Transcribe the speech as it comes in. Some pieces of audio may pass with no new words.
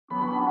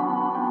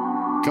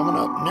Coming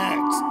up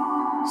next,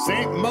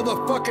 Saint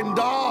Motherfucking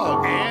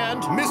Dog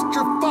and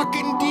Mr.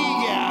 Fucking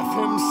D-Gaff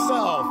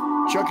himself.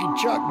 Chucky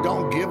Chuck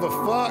don't give a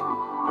fuck.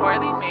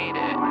 Poorly made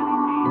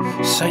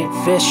it. Saint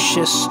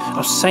Vicious,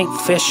 I'm Saint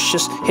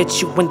Vicious. Hit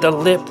you in the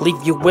lip,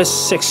 leave you with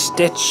 6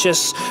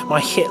 stitches. My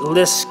hit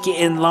list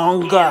getting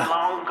longer.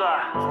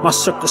 My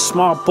circle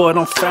small, but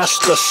I'm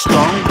faster,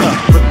 stronger.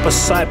 Rip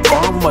aside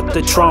bomber,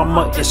 the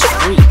drama is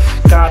free.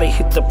 Gotta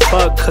hit the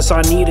plug, cause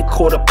I need a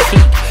quarter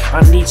peak.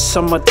 I need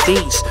some of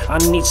these, I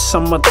need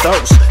some of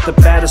those. The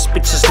baddest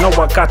bitches know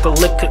I got the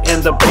liquor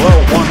and the blow.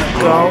 Wanna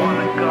go?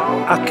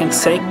 I can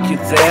take you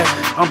there.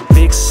 I'm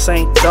Big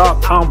Saint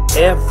Dog, I'm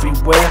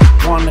everywhere.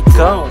 Wanna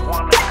go?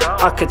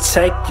 I could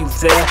take you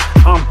there.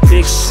 I'm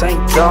Big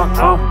Saint Dog,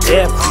 I'm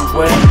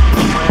everywhere.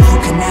 You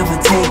can never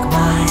take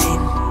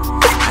mine.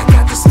 I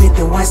got the Smith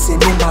 &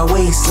 Wesson in my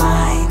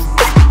waistline.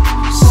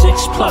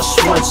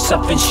 6+1,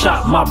 7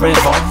 shot my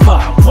revolver.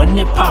 When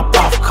it pop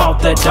off, call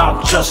that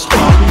dog just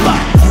holla.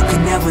 You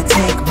can never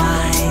take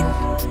mine.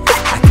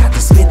 I got the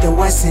Smith &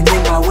 Wesson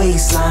in my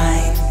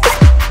waistline.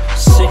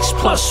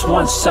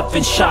 6+1,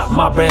 7 shot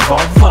my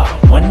revolver.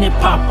 When it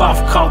pop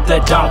off, call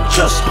that dog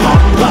just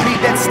holla.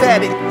 Need that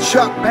static,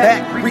 Chuck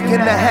back, wreaking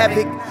the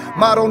havoc.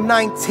 Model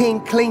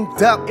 19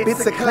 cleaned up,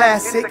 it's a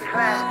classic.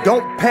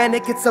 Don't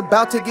panic, it's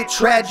about to get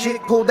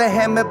tragic. Pull the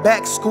hammer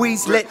back,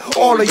 squeeze, let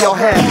all of y'all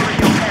have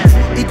it.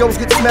 Egos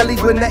get smelly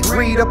when that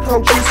greed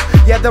approaches.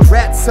 Yeah, the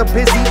rats are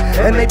busy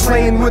and they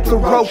playing with the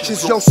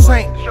roaches. Yo,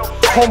 Saint,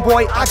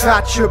 homeboy, I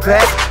got your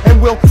back,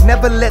 and we'll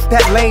never let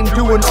that lame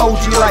do an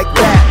OG like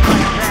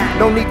that.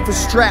 No need for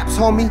straps,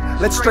 homie,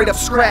 let's straight up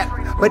scrap.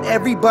 But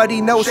everybody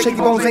knows Shaky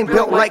Bones ain't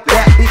built like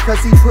that, because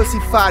he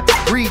pussy-fied,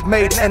 breed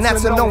made, and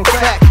that's a known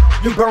fact.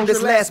 You burned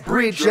this last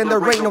bridge and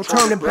there ain't no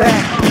turning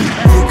back.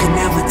 You can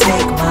never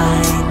take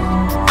mine.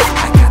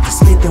 I got the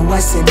Smith &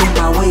 Wesson in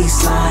my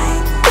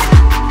waistline.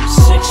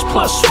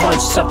 6+1,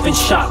 7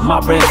 shot my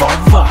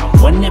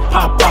revolver. When it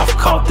pop off,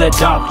 call that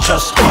dog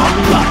just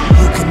holla.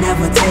 You can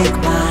never take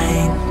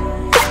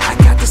mine. I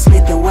got the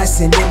Smith &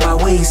 Wesson in my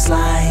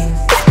waistline.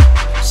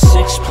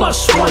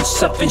 6+1,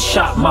 7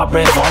 shot my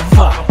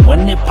revolver.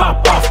 When it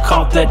pop off,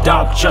 call that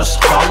dog just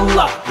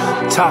holla.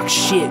 Talk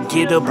shit,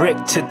 get a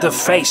brick to the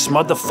face.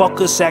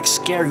 Motherfuckers act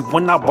scary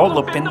when I roll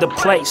up in the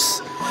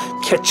place.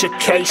 Catch a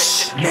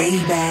case,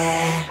 Maybe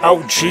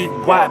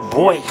OG white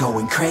boy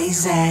going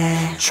crazy.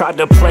 try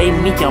to play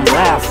me, I'm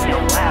laughing.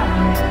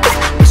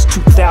 It's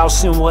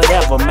 2000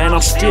 whatever, man,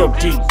 I'm still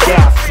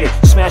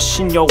degaffing.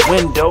 Smashing your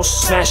windows,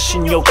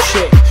 smashing your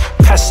chick.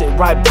 Pass it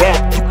right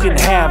back, you can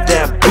have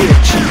that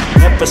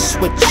bitch. Never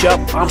switch up,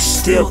 I'm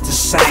still the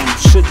same.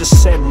 Should've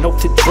said no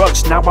to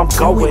drugs, now I'm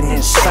going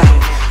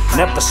insane.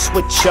 Never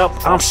switch up,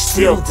 I'm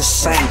still the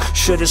same.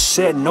 Should've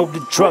said no to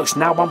drugs,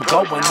 now I'm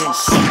going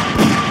insane.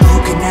 You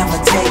can never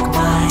take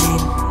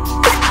mine.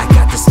 I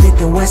got the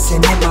Smith &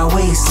 Wesson in my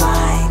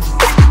waistline.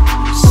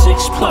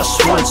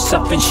 6+1,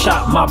 7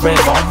 shot my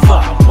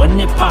revolver. When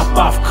it pop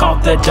off, call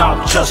that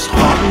dog just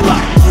holla.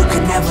 You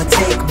can never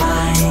take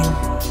mine.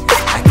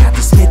 I got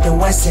the Smith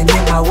 & Wesson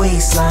in my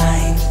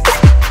waistline.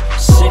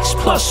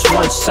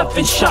 6+1,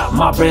 7 shot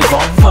my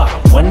revolver.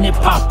 When it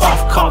pop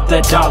off, call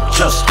that dog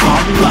just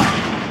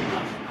holla.